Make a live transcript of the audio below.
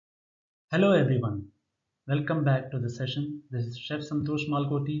Hello everyone, welcome back to the session. This is Chef Santosh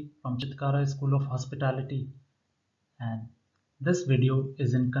Malkoti from Chitkara School of Hospitality, and this video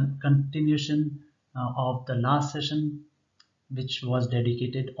is in continuation of the last session, which was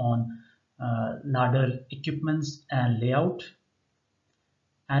dedicated on larder equipments and layout.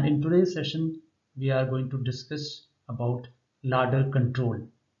 And in today's session, we are going to discuss about larder control.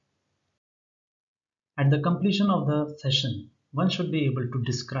 At the completion of the session, one should be able to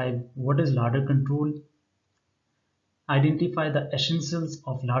describe what is larder control, identify the essentials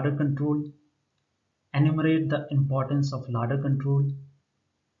of larder control, enumerate the importance of larder control,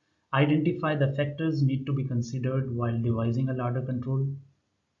 identify the factors need to be considered while devising a larder control,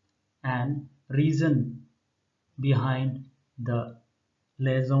 and reason behind the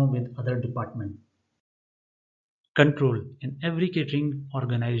liaison with other departments. Control in every catering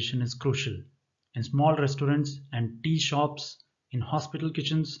organization is crucial. In small restaurants and tea shops, in hospital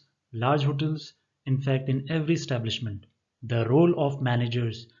kitchens, large hotels, in fact in every establishment, the role of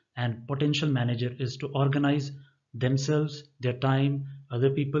managers and potential manager is to organize themselves, their time,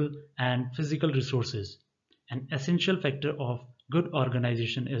 other people and physical resources. An essential factor of good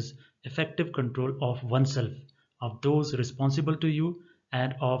organization is effective control of oneself, of those responsible to you,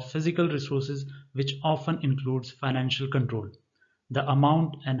 and of physical resources, which often includes financial control. The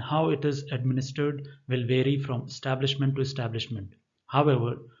amount and how it is administered will vary from establishment to establishment.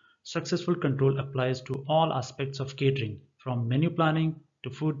 However, successful control applies to all aspects of catering, from menu planning to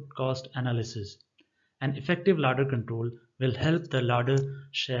food cost analysis. An effective larder control will help the larder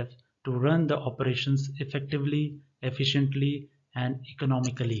chef to run the operations effectively, efficiently, and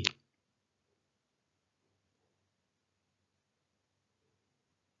economically.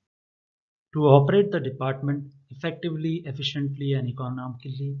 To operate the department effectively, efficiently, and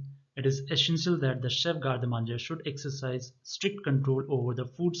economically, it is essential that the chef garde manger should exercise strict control over the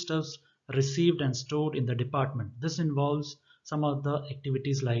foodstuffs received and stored in the department. This involves some of the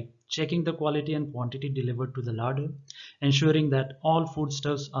activities like checking the quality and quantity delivered to the larder, ensuring that all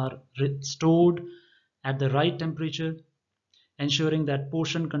foodstuffs are stored at the right temperature, ensuring that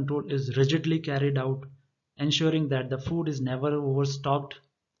portion control is rigidly carried out, ensuring that the food is never overstocked,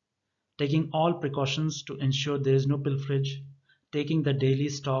 taking all precautions to ensure there is no pilferage, taking the daily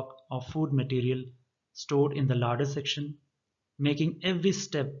stock of food material stored in the larder section, making every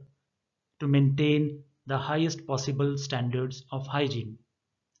step to maintain the highest possible standards of hygiene.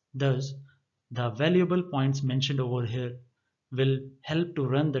 Thus, the valuable points mentioned over here will help to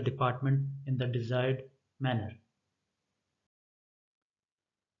run the department in the desired manner.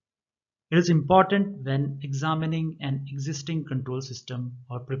 It is important when examining an existing control system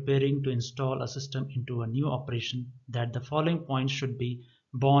or preparing to install a system into a new operation that the following points should be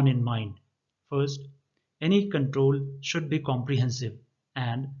borne in mind. First, any control should be comprehensive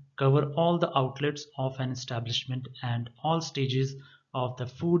and cover all the outlets of an establishment and all stages of the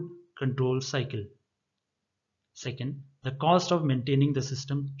food control cycle. Second, the cost of maintaining the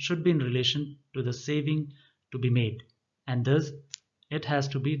system should be in relation to the saving to be made, and thus it has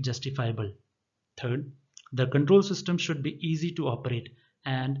to be justifiable. Third, the control system should be easy to operate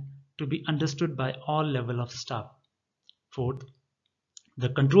and to be understood by all level of staff. Fourth, the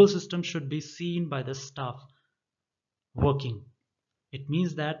control system should be seen by the staff working. It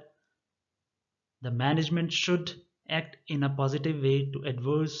means that the management should act in a positive way to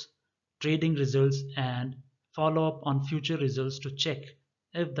adverse trading results and follow up on future results to check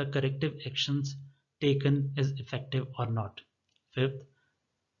if the corrective actions taken is effective or not. Fifth,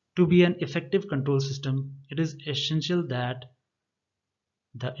 to be an effective control system, it is essential that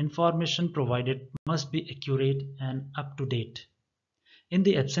the information provided must be accurate and up to date. In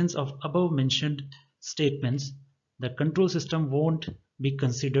the absence of above mentioned statements, the control system won't be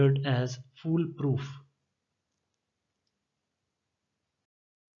considered as foolproof.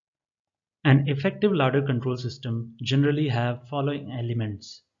 An effective larder control system generally have following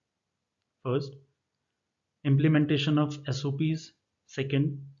elements. First, implementation of SOPs.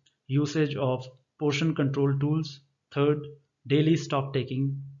 Second, usage of portion control tools. Third, daily stock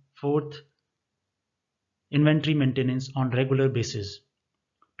taking. Fourth, inventory maintenance on regular basis.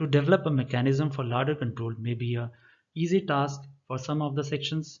 To develop a mechanism for larder control may be a easy task for some of the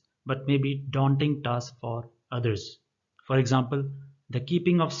sections, but may be daunting task for others. For example, the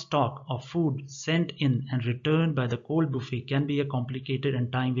keeping of stock of food sent in and returned by the cold buffet can be a complicated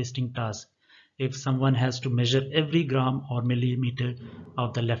and time-wasting task if someone has to measure every gram or millimeter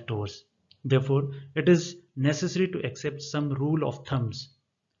of the leftovers. Therefore, it is necessary to accept some rule of thumbs,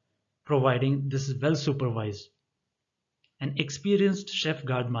 providing this is well supervised. An experienced chef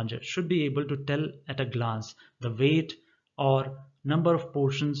garde manger should be able to tell at a glance the weight or number of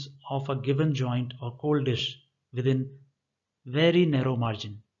portions of a given joint or cold dish within very narrow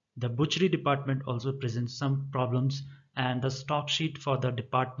margin. The butchery department also presents some problems, and the stock sheet for the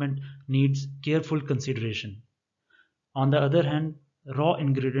department needs careful consideration. On the other hand, raw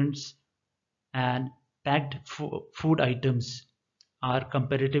ingredients and packed food items are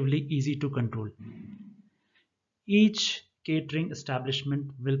comparatively easy to control. Each catering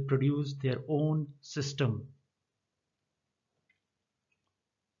establishment will produce their own system.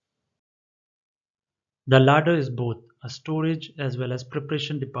 The larder is both a storage as well as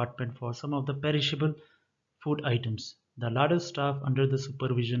preparation department for some of the perishable food items. The larder staff, under the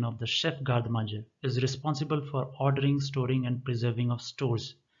supervision of the chef garde manger, is responsible for ordering, storing, and preserving of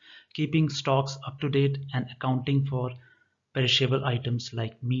stores, keeping stocks up to date, and accounting for perishable items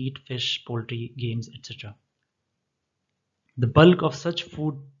like meat, fish, poultry, games, etc. The bulk of such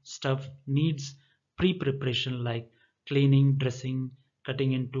food stuff needs pre-preparation like cleaning, dressing,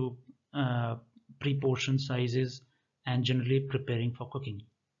 cutting into uh, pre-portion sizes, and generally preparing for cooking.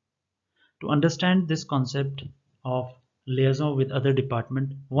 To understand this concept of liaison with other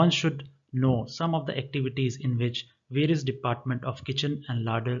departments, one should know some of the activities in which various departments of kitchen and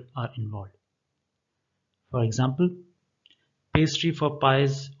larder are involved. For example, pastry for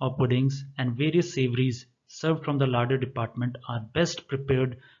pies or puddings and various savories served from the larder department are best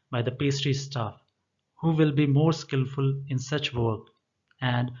prepared by the pastry staff, who will be more skillful in such work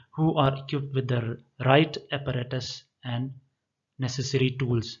and who are equipped with the right apparatus and necessary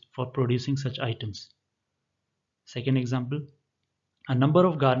tools for producing such items. Second example, a number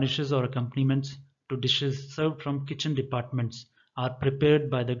of garnishes or accompaniments to dishes served from kitchen departments are prepared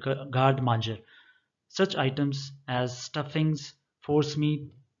by the garde manger. Such items as stuffings,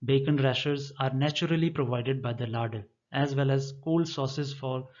 forcemeat, bacon rashers are naturally provided by the larder, as well as cold sauces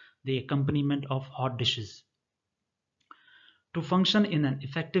for the accompaniment of hot dishes. To function in an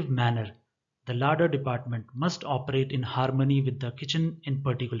effective manner, the larder department must operate in harmony with the kitchen in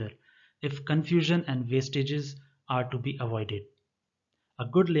particular, if confusion and wastages are to be avoided. A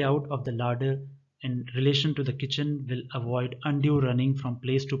good layout of the larder in relation to the kitchen will avoid undue running from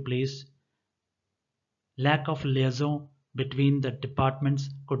place to place. Lack of liaison between the departments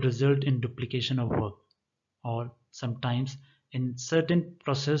could result in duplication of work, or sometimes in certain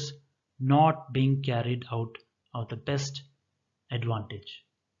process not being carried out of the best advantage.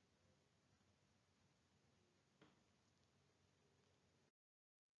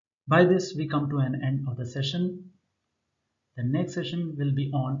 By this, we come to an end of the session. The next session will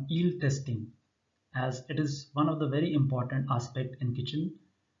be on yield testing, as it is one of the very important aspect in kitchen,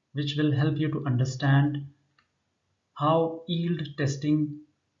 which will help you to understand how yield testing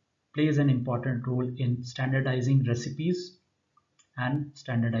plays an important role in standardizing recipes and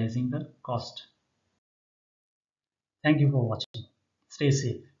standardizing the cost. Thank you for watching. Stay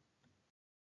safe.